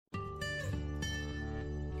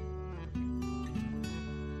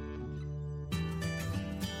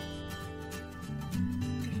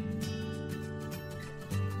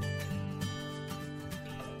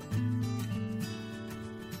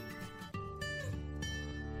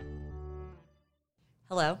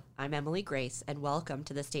Hello, I'm Emily Grace, and welcome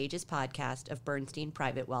to the Stages podcast of Bernstein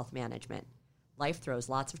Private Wealth Management. Life throws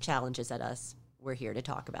lots of challenges at us. We're here to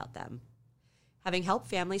talk about them. Having helped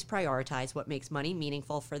families prioritize what makes money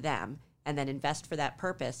meaningful for them and then invest for that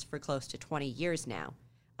purpose for close to 20 years now,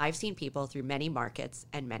 I've seen people through many markets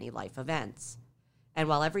and many life events. And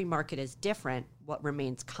while every market is different, what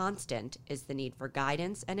remains constant is the need for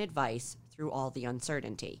guidance and advice through all the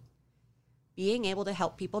uncertainty. Being able to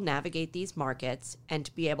help people navigate these markets and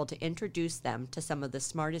to be able to introduce them to some of the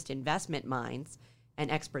smartest investment minds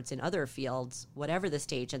and experts in other fields, whatever the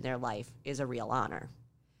stage in their life, is a real honor.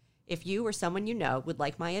 If you or someone you know would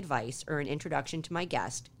like my advice or an introduction to my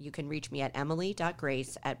guest, you can reach me at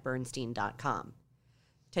emily.grace@bernstein.com.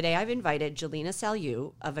 Today I've invited Jelena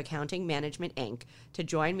Saliou of Accounting Management, Inc. to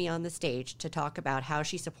join me on the stage to talk about how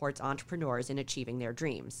she supports entrepreneurs in achieving their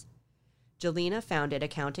dreams. Jelena founded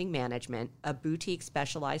Accounting Management, a boutique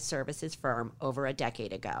specialized services firm, over a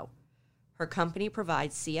decade ago. Her company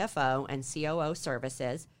provides CFO and COO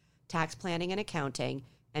services, tax planning and accounting,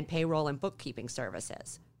 and payroll and bookkeeping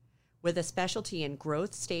services. With a specialty in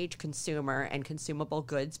growth stage consumer and consumable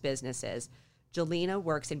goods businesses, Jelena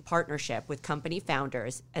works in partnership with company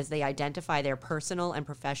founders as they identify their personal and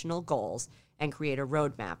professional goals and create a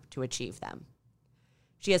roadmap to achieve them.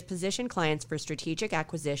 She has positioned clients for strategic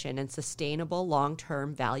acquisition and sustainable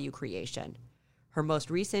long-term value creation. Her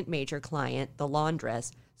most recent major client, The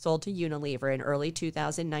Laundress, sold to Unilever in early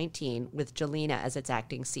 2019 with Jelena as its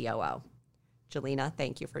acting COO. Jelena,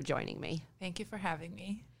 thank you for joining me. Thank you for having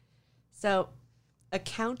me. So,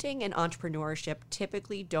 accounting and entrepreneurship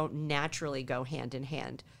typically don't naturally go hand in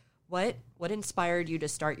hand. What inspired you to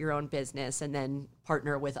start your own business and then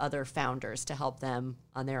partner with other founders to help them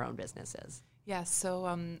on their own businesses? Yeah, so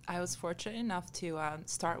I was fortunate enough to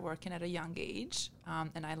start working at a young age,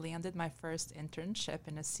 and I landed my first internship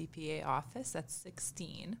in a CPA office at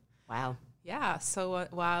 16. Wow. Yeah, so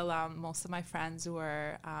while most of my friends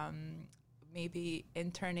were maybe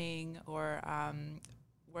interning or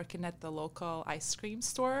working at the local ice cream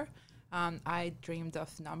store, I dreamed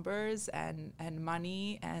of numbers and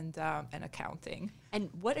money and accounting. And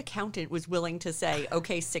what accountant was willing to say,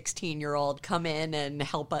 okay, 16-year-old, come in and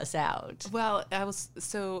help us out? Well, I was,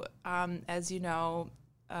 so as you know,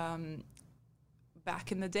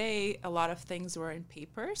 back in the day, a lot of things were in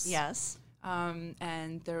papers. Yes.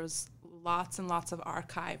 And there was lots and lots of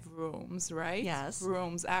archive rooms, right? Yes.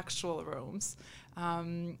 Rooms, actual rooms.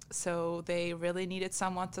 So they really needed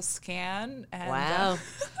someone to scan. And, wow.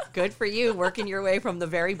 Good for you, working your way from the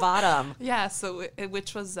very bottom. Yeah, so it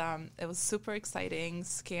was super exciting,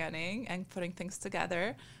 scanning and putting things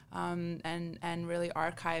together, and really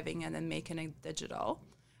archiving and then making it digital.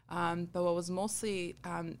 But what was mostly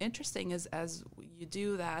interesting is as you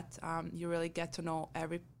do that, you really get to know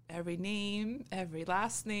every name, every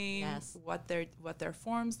last name, yes, what their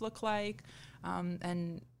forms look like,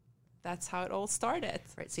 and that's how it all started.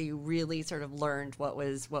 Right. So you really sort of learned what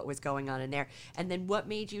was going on in there. And then what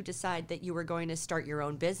made you decide that you were going to start your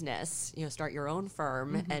own business, start your own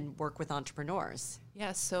firm and work with entrepreneurs?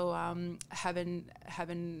 Yeah. So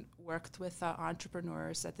having worked with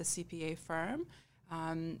entrepreneurs at the CPA firm,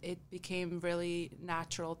 it became really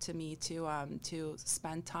natural to me to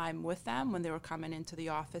spend time with them when they were coming into the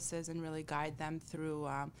offices and really guide them through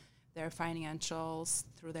their financials,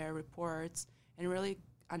 through their reports, and really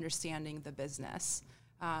understanding the business.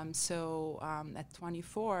 So at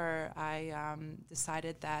 24, I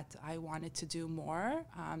decided that I wanted to do more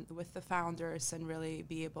with the founders and really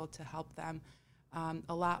be able to help them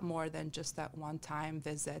a lot more than just that one-time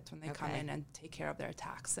visit when they come in and take care of their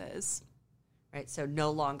taxes. Right, so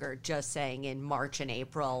no longer just saying in March and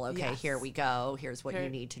April, okay, yes, here we go, here's what you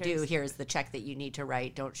need to do, here's the check that you need to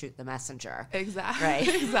write, don't shoot the messenger. Exactly. Right.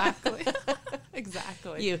 Exactly.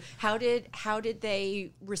 Exactly. How did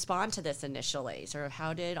they respond to this initially? Sort of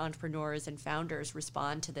how did entrepreneurs and founders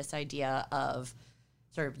respond to this idea of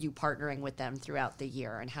sort of you partnering with them throughout the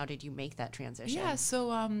year, and how did you make that transition? Yeah, so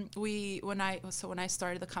when I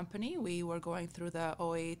started the company, we were going through the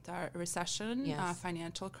 2008 recession, yes,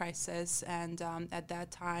 financial crisis, and at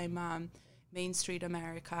that time, Main Street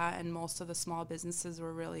America and most of the small businesses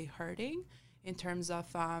were really hurting in terms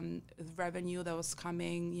of revenue that was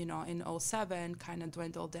coming, in 2007 kind of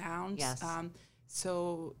dwindled down. Yes.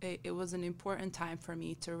 So it was an important time for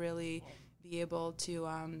me to really be able to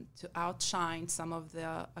outshine some of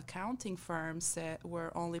the accounting firms that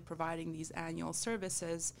were only providing these annual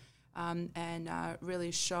services, and really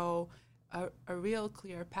show a real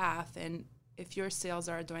clear path. And if your sales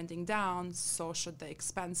are dwindling down, so should the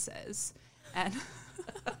expenses. And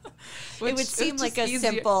It would seem like a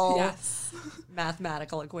simple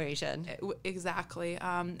mathematical equation. Exactly,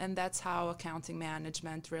 and that's how accounting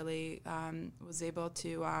management really was able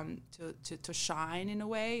to shine in a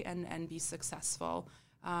way and be successful.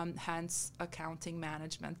 Hence, accounting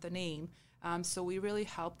management, the name. So we really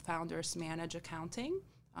help founders manage accounting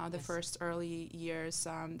the first early years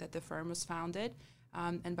that the firm was founded.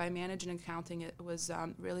 And by managing accounting, it was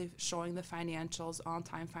really showing the financials,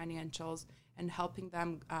 on-time financials, and helping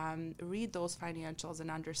them read those financials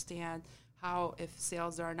and understand how, if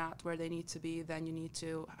sales are not where they need to be, then you need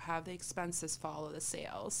to have the expenses follow the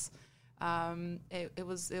sales. It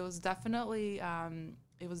was definitely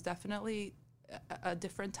a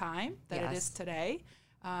different time than it is today.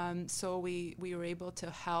 So we were able to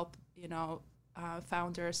help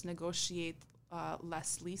founders negotiate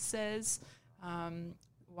less leases,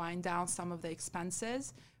 wind down some of the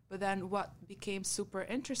expenses. But then what became super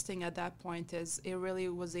interesting at that point is it really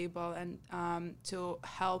was able to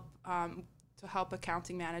help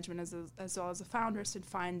accounting management as well as the founders in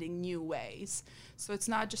finding new ways. So it's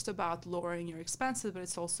not just about lowering your expenses, but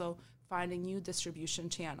it's also finding new distribution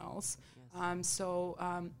channels. Yes.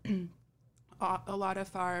 A lot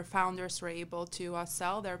of our founders were able to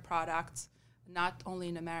sell their products not only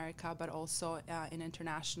in America, but also in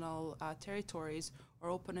international territories, or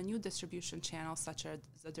open a new distribution channel, such as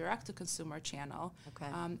a direct-to-consumer channel,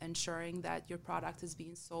 ensuring that your product is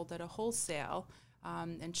being sold at a wholesale,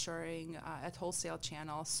 ensuring at wholesale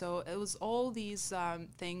channels. So it was all these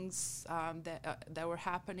things that were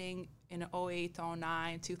happening in 08,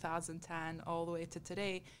 09, 2010, all the way to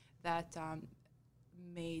today that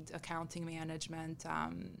made accounting management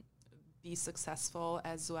be successful,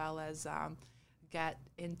 as well as get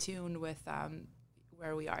in tune with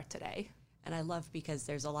where we are today. And I love, because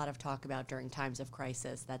there's a lot of talk about during times of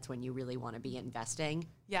crisis, that's when you really want to be investing.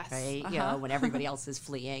 Yes. Right? You know, when everybody else is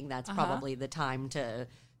fleeing, that's probably the time to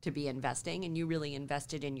be investing. And you really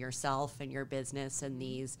invested in yourself and your business and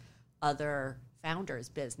these other founders'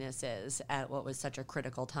 businesses at what was such a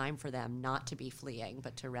critical time for them, not to be fleeing,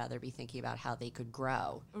 but to rather be thinking about how they could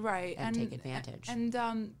grow and take advantage.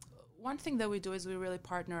 And one thing that we do is we really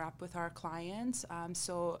partner up with our clients.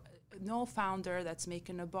 So no founder that's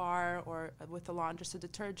making a bar or with a laundress or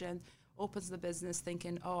detergent opens the business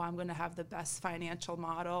thinking, oh, I'm going to have the best financial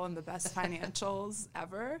model and the best financials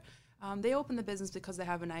ever. They open the business because they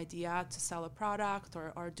have an idea to sell a product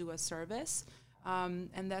or do a service.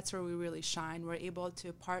 And that's where we really shine. We're able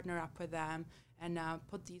to partner up with them and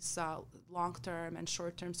put these long-term and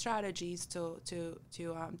short-term strategies to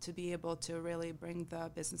be able to really bring the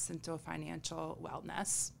business into a financial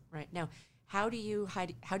wellness. Right. Now, how do you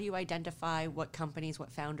identify what companies,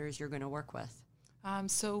 what founders you're going to work with?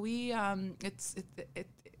 So we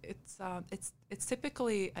it's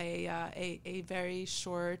typically a very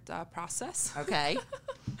short process. Okay.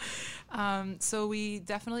 So we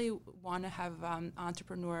definitely want to have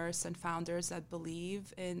entrepreneurs and founders that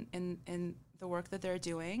believe in the work that they're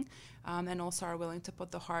doing, and also are willing to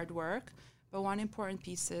put the hard work. But one important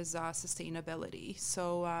piece is sustainability.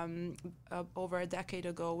 So over a decade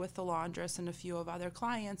ago, with the laundress and a few of other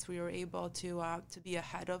clients, we were able to be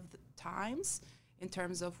ahead of the times in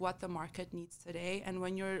terms of what the market needs today. And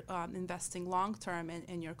when you're investing long-term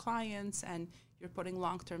in your clients and you're putting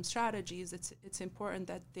long-term strategies, it's important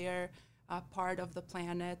that they're part of the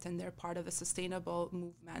planet and they're part of a sustainable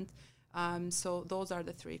movement. So those are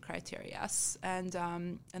the three criteria. And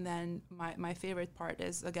then my favorite part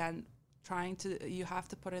is, again, you have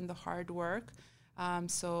to put in the hard work.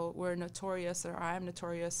 So we're notorious, or I am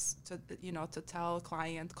notorious to tell a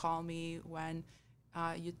client, call me when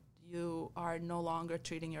you are no longer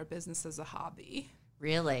treating your business as a hobby.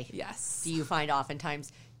 Really? Yes. Do you find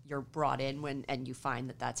oftentimes you're brought in and you find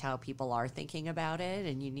that that's how people are thinking about it,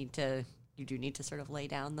 and you do need to sort of lay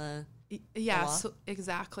down the law? So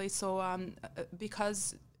exactly. So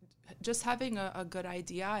because just having a good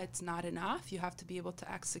idea, it's not enough. You have to be able to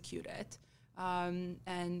execute it,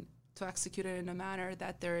 and to execute it in a manner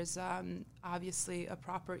that there is obviously a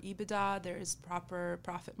proper EBITDA, there is proper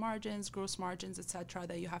profit margins, gross margins, etc.,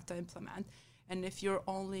 that you have to implement. And if you're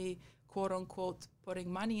only, quote unquote,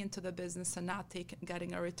 putting money into the business and not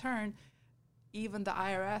getting a return, even the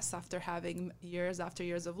IRS, after having years after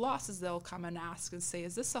years of losses, they'll come and ask and say,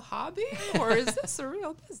 is this a hobby or is this a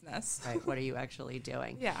real business? Right. What are you actually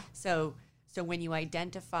doing? Yeah. So when you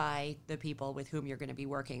identify the people with whom you're going to be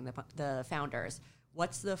working, the founders,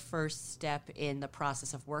 what's the first step in the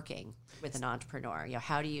process of working with an entrepreneur?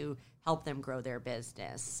 How do you help them grow their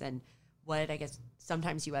business? And what I guess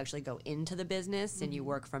sometimes you actually go into the business and you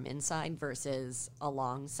work from inside versus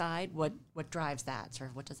alongside. What drives that?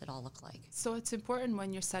 Sort of what does it all look like? So it's important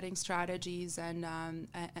when you're setting strategies and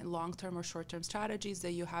long-term or short-term strategies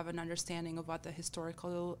that you have an understanding of what the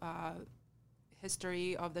historical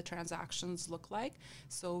history of the transactions look like.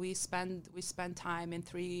 So we spend time in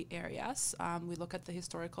three areas. We look at the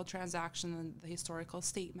historical transaction and the historical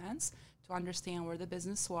statements to understand where the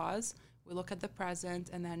business was. We look at the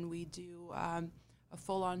present, and then we do a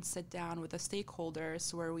full-on sit-down with the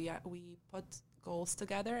stakeholders where we put goals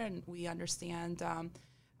together and we understand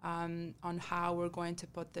on how we're going to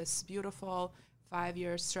put this beautiful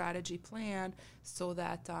 5-year strategy plan so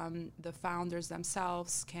that the founders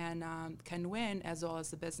themselves can win as well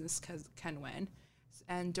as the business can win.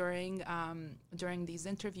 And during these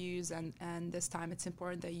interviews and this time, it's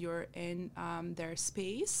important that you're in their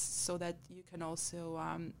space so that you can also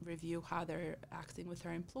review how they're acting with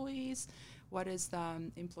their employees, what does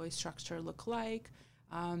the employee structure look like,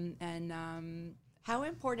 and how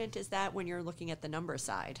important is that when you're looking at the number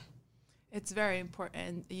side? It's very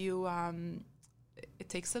important. It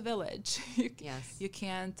takes a village. Yes. You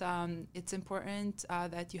can't, it's important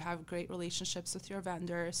that you have great relationships with your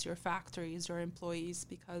vendors, your factories, your employees,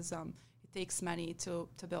 because it takes many to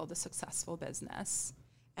build a successful business.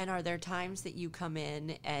 And are there times that you come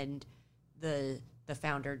in and the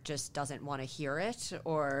founder just doesn't want to hear it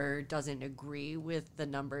or doesn't agree with the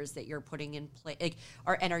numbers that you're putting in place?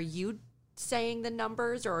 Are you saying the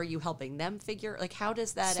numbers, or are you helping them figure, like, how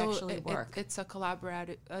does that actually work? It's a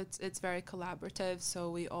collaborative, it's very collaborative, so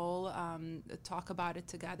we all talk about it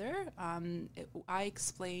together. I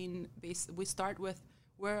explain, we start with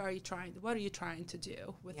what are you trying to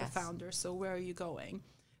do with the founder? So where are you going?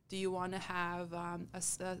 Do you want to have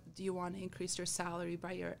do you want to increase your salary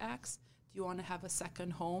by year X? Do you want to have a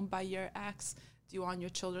second home by year X? Do you want your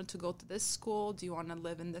children to go to this school? Do you want to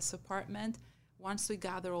live in this apartment? Once we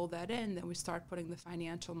gather all that in, then we start putting the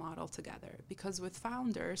financial model together. Because with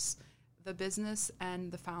founders, the business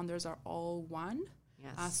and the founders are all one.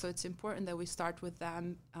 Yes. So it's important that we start with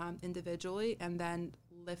them individually and then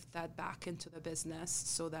lift that back into the business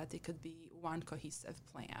so that it could be one cohesive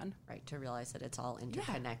plan. Right, to realize that it's all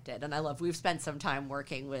interconnected. And we've spent some time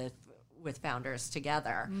working with founders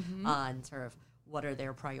together on sort of what are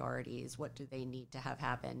their priorities, what do they need to have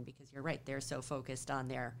happen, because you're right, they're so focused on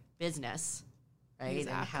their business, right?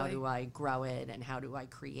 Exactly. And how do I grow it, and how do I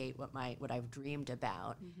create what I've dreamed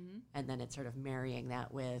about? And then it's sort of marrying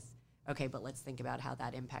that with, okay, but let's think about how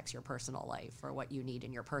that impacts your personal life, or what you need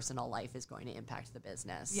in your personal life is going to impact the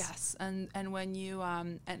business. Yes, and when you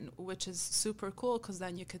and which is super cool, because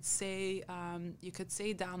then you could say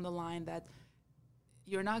down the line that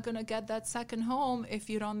you're not going to get that second home if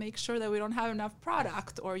you don't make sure that we don't have enough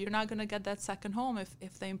product, or you're not going to get that second home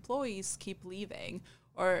if the employees keep leaving,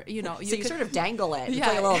 or you sort of dangle it. It's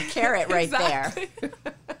like a little carrot right there.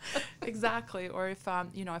 Exactly. Or if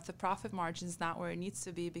if the profit margin is not where it needs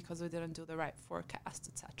to be because we didn't do the right forecast,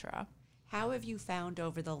 etc. How have you found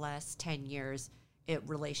over the last 10 years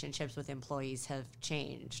relationships with employees have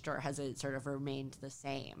changed, or has it sort of remained the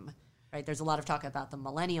same? Right, there's a lot of talk about the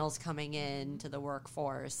millennials coming in to the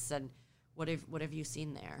workforce, and what have you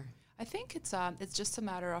seen there? I think it's just a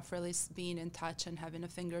matter of really being in touch and having a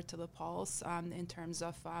finger to the pulse in terms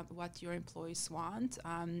of what your employees want.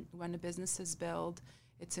 When a business is built,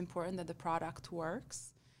 it's important that the product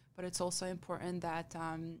works, but it's also important that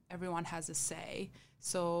everyone has a say.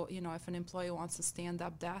 So, if an employee wants a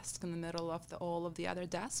stand-up desk in the middle of all of the other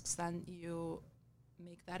desks, then you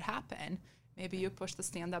make that happen. Maybe you push the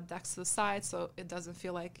stand-up desks to the side so it doesn't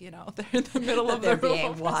feel like, they're in the middle of the room. They're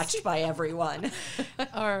being watched by everyone.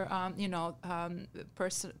 Or,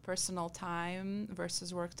 personal time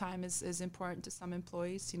versus work time is important to some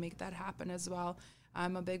employees. You make that happen as well.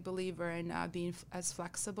 I'm a big believer in being as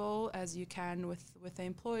flexible as you can with the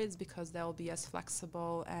employees, because they'll be as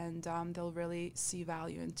flexible and they'll really see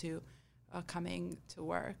value into coming to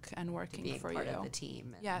work and working being for part you. Of the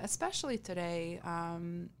team. Yeah, especially today.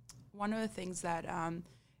 One of the things that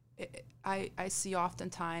I see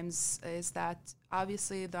oftentimes is that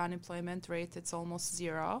obviously the unemployment rate, it's almost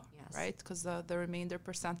zero, right? Because the remainder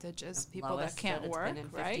percentage is people that can't work, been in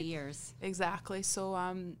 50 right? years. Exactly. So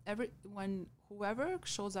when whoever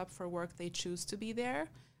shows up for work, they choose to be there,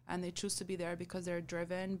 and they choose to be there because they're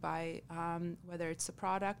driven by whether it's the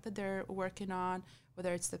product that they're working on,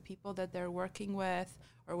 whether it's the people that they're working with,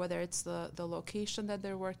 or whether it's the location that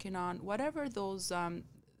they're working on, whatever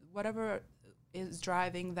whatever is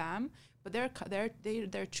driving them, but they're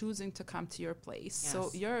choosing to come to your place. Yes.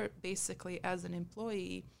 So you're basically, as an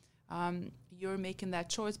employee, you're making that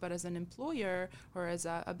choice, but as an employer or as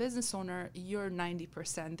a business owner, you're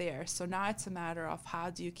 90% there. So now it's a matter of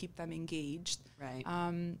how do you keep them engaged, Right.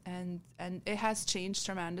 And it has changed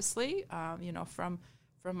tremendously, from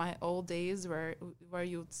my old days where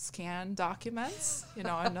you'd scan documents, and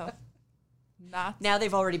not Now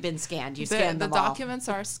they've already been scanned. You scan the them all. documents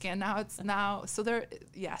are scanned now. So the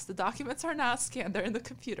documents are now scanned. They're in the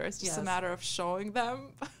computer. It's just a matter of showing them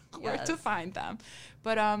where to find them.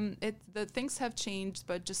 But the things have changed.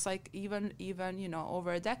 But just like even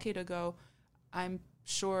over a decade ago, I'm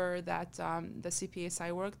sure that the CPAs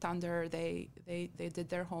I worked under, they did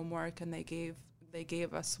their homework and they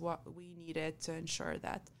gave us what we needed to ensure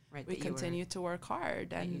that we continue to work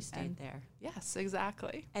hard and you stayed there. Yes,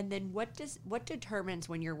 exactly. And then what determines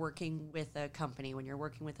when you're working with a company, when you're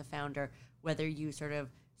working with a founder, whether you sort of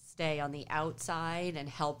stay on the outside and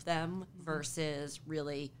help them versus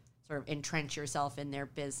really sort of entrench yourself in their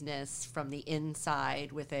business from the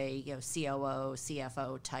inside with a COO,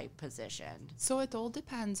 CFO type position? So it all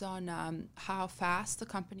depends on how fast the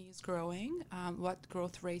company is growing, what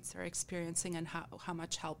growth rates they're experiencing, and how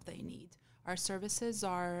much help they need. Our services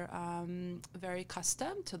are very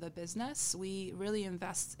custom to the business. We really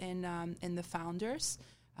invest in the founders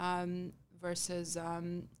versus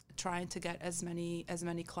trying to get as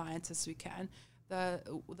many clients as we can.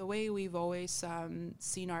 The way we've always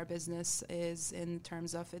seen our business is in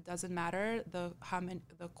terms of it doesn't matter the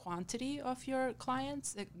quantity of your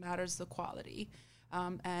clients, it matters the quality.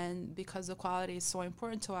 And because the quality is so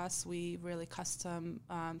important to us, we really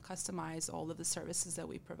customize all of the services that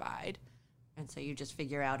we provide. And so you just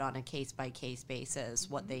figure out on a case-by-case basis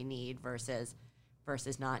what they need versus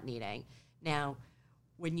not needing. Now,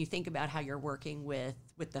 when you think about how you're working with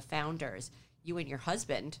the founders, you and your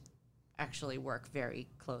husband actually work very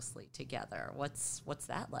closely together. What's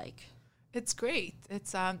that like? It's great.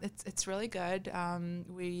 It's really good.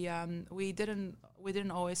 We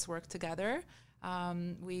didn't always work together.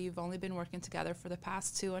 We've only been working together for the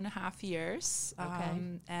past 2.5 years. Okay.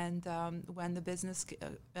 And when the business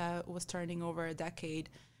was turning over a decade,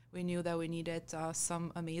 we knew that we needed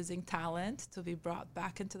some amazing talent to be brought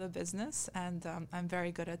back into the business. And I'm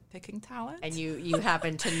very good at picking talent. And you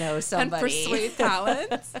happen to know somebody. And persuade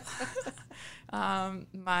talent.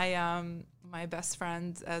 My best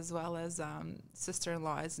friend as well as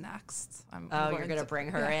sister-in-law is next. You're going to bring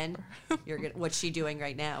her in? What's she doing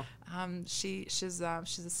right now? She's a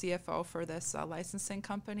CFO for this licensing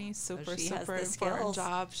company. Super important skills.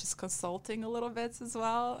 Job. She's consulting a little bit as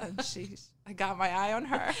well, and I got my eye on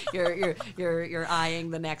her. You're eyeing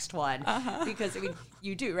the next one. Uh-huh. Because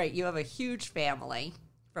you do, right? You have a huge family,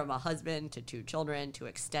 from a husband to 2 children to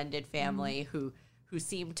extended family who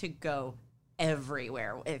seem to go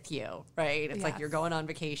everywhere with you, right? It's like you're going on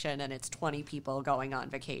vacation and it's 20 people going on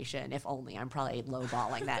vacation. If only. I'm probably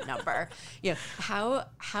lowballing that number.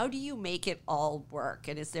 How do you make it all work?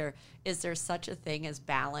 And is there such a thing as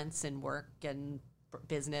balance in work and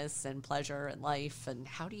business and pleasure and life? And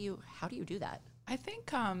how do you do that? I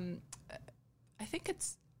think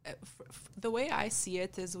it's the way I see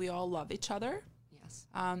it is we all love each other. Yes.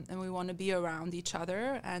 And we want to be around each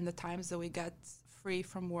other. And the times that we get free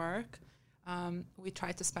from work, we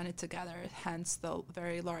try to spend it together, hence the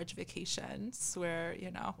very large vacations where,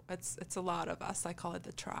 it's a lot of us. I call it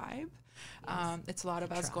the tribe. Yes, it's a lot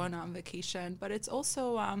of us going on vacation, but it's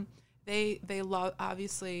also, they love,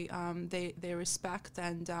 obviously, they respect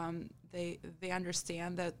and they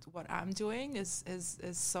understand that what I'm doing is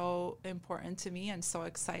so important to me and so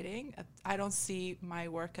exciting. I don't see my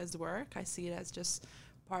work as work. I see it as just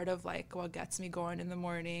part of like what gets me going in the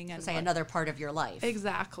morning, and another part of your life.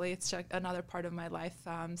 Exactly, it's another part of my life.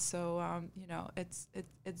 It's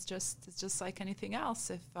just like anything else.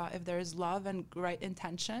 If there's love and right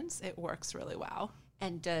intentions, it works really well.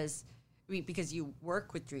 And because you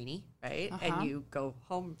work with Drini, right? And you go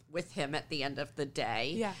home with him at the end of the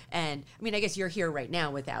day. Yeah. And I mean, I guess you're here right now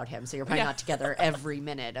without him, so you're probably not together every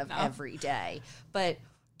minute of every day. But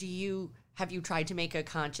have you tried to make a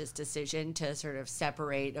conscious decision to sort of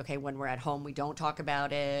separate, okay, when we're at home, we don't talk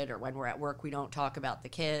about it, or when we're at work, we don't talk about the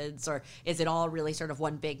kids, or is it all really sort of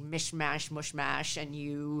one big mishmash, mushmash, and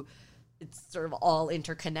it's sort of all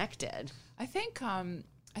interconnected? I think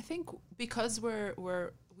because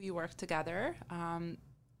we work together,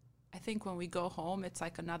 I think when we go home, it's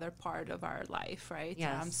like another part of our life, right?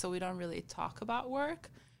 Yes. So we don't really talk about work.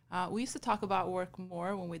 We used to talk about work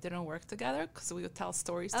more when we didn't work together because we would tell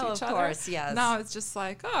stories to each other. Of course, yes. Now it's just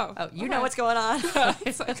like, you know what's going on.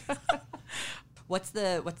 It's like What's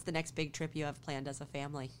the next big trip you have planned as a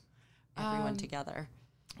family? Everyone together.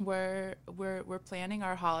 we're planning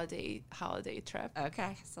our holiday trip.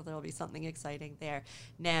 Okay, so there'll be something exciting there.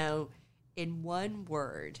 Now, in one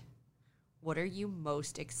word, what are you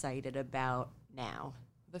most excited about now?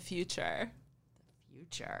 The future.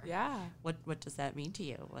 Future. Yeah. What does that mean to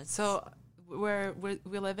you? So we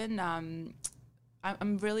live in.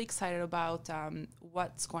 I'm really excited about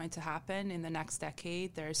what's going to happen in the next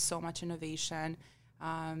decade. There's so much innovation.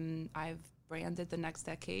 I've branded the next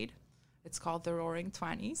decade. It's called the Roaring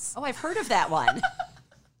 20s. Oh, I've heard of that one.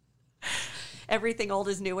 Everything old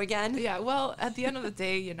is new again. Yeah. Well, at the end of the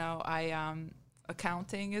day,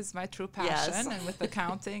 accounting is my true passion. Yes. And with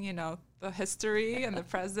accounting, the history and the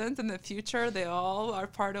present and the future, they all are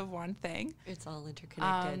part of one thing. It's all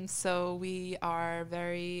interconnected. So we are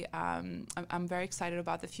I'm very excited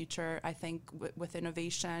about the future. I think with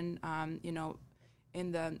innovation,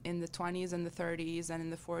 in the 20s and the 30s and in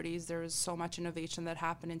the 40s, there was so much innovation that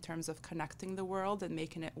happened in terms of connecting the world and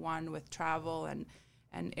making it one with travel and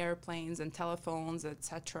airplanes and telephones,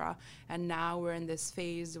 etc. And now we're in this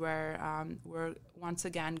phase where we're once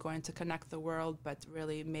again going to connect the world, but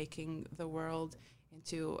really making the world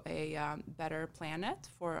into a better planet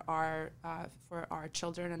for our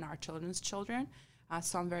children and our children's children.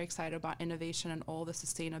 So I'm very excited about innovation and all the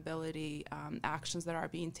sustainability actions that are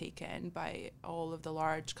being taken by all of the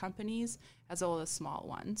large companies as well as small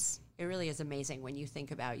ones. It really is amazing when you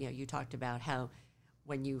think about, you talked about how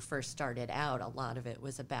when you first started out, a lot of it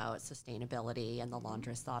was about sustainability, and the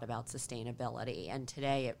laundress thought about sustainability. And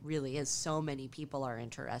today it really is, so many people are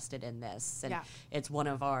interested in this. And it's one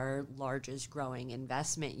of our largest growing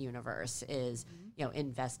investment universe is,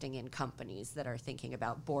 investing in companies that are thinking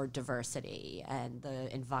about board diversity and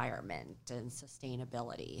the environment and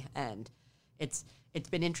sustainability. And it's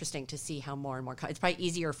been interesting to see how more and more, it's probably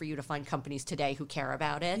easier for you to find companies today who care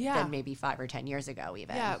about it than maybe 5 or 10 years ago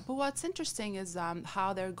even. Yeah, but what's interesting is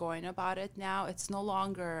how they're going about it now. It's no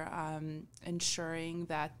longer ensuring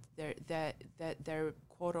that they're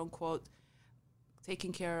quote unquote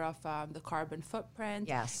taking care of the carbon footprint.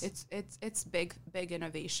 Yes, it's big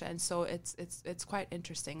innovation. So it's quite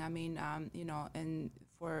interesting. I mean, and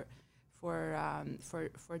for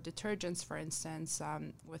detergents, for instance,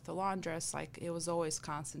 with the laundress, like it was always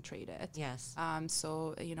concentrated. Yes.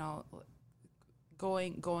 So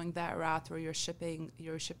going that route where you're shipping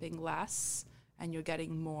less and you're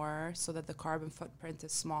getting more, so that the carbon footprint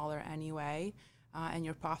is smaller anyway, and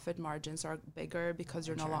your profit margins are bigger because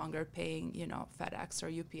you're no longer paying FedEx or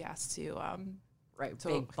UPS to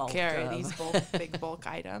big bulk carry these big bulk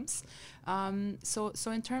items. So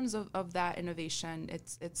in terms of that innovation,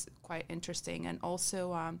 it's quite interesting. And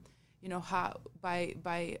also, how by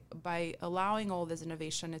allowing all this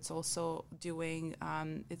innovation, it's also doing,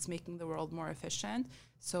 it's making the world more efficient.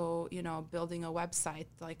 So, building a website,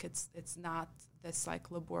 like it's not this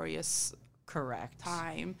like laborious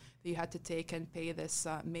time that you had to take and pay this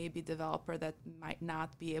maybe developer that might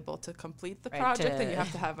not be able to complete the project, and you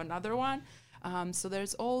have to have another one. So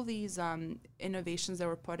there's all these innovations that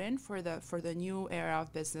were put in for the new era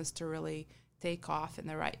of business to really take off in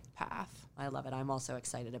the right path. I love it. I'm also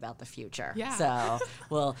excited about the future. Yeah. So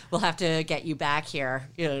we'll have to get you back here,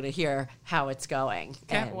 to hear how it's going.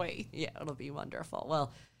 Can't wait. Yeah, it'll be wonderful.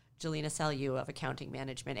 Well, Jelena Salihu of Accounting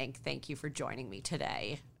Management Inc., thank you for joining me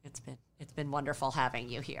today. It's been wonderful having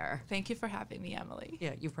you here. Thank you for having me, Emily.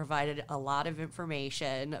 Yeah, you provided a lot of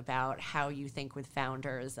information about how you think with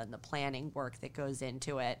founders and the planning work that goes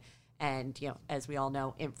into it. And, as we all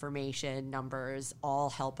know, information, numbers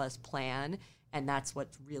all help us plan. And that's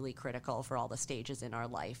what's really critical for all the stages in our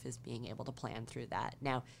life, is being able to plan through that.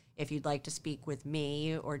 Now, if you'd like to speak with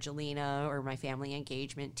me or Jelena or my family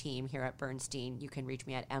engagement team here at Bernstein, you can reach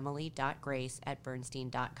me at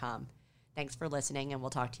emily.grace@bernstein.com. Thanks for listening, and we'll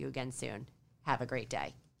talk to you again soon. Have a great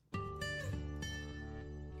day.